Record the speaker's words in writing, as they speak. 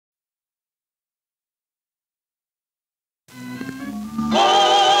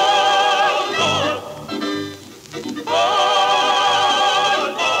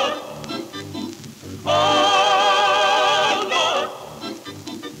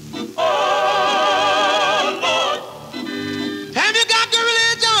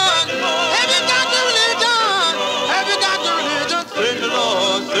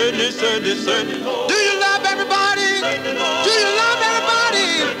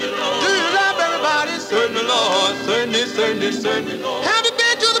certainly, Lord. Have you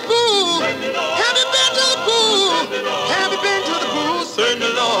been to the pool? Have you been to the pool? Have you been to the pool?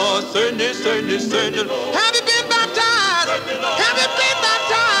 Certainly, Lord. Certainly, Lord. Have you been baptized? Have you been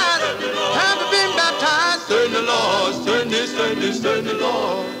baptized? Have you been baptized? Certainly, Lord. Certainly,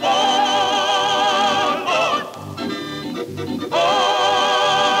 Lord.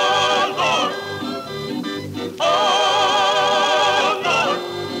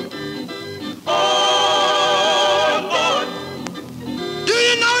 Do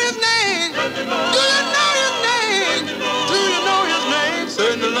you know his name? Do you know his name? Do you know his name?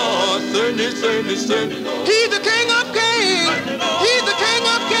 Certainly, Lord. Certainly, Lord. He's the King of Kings. He's the King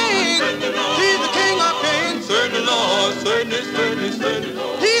of Kings. He's the King of Kings. Certainly, Lord. Certainly,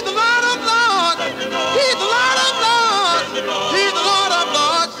 Lord. He's the Lord of Lords. He's the Lord of Lords. He's the Lord of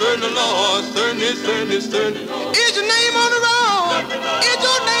Lords. Certainly, Lord. Certainly, Lord. Is your name on the roll? Is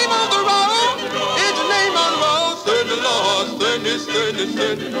your name on the roll? Is your name on the roll? Certainly, Lord.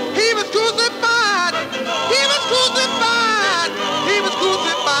 Certainly, Lord. He was crucified. He was crucified. He was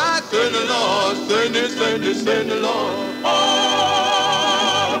crucified. Certainly, Lord. Certainly, Lord.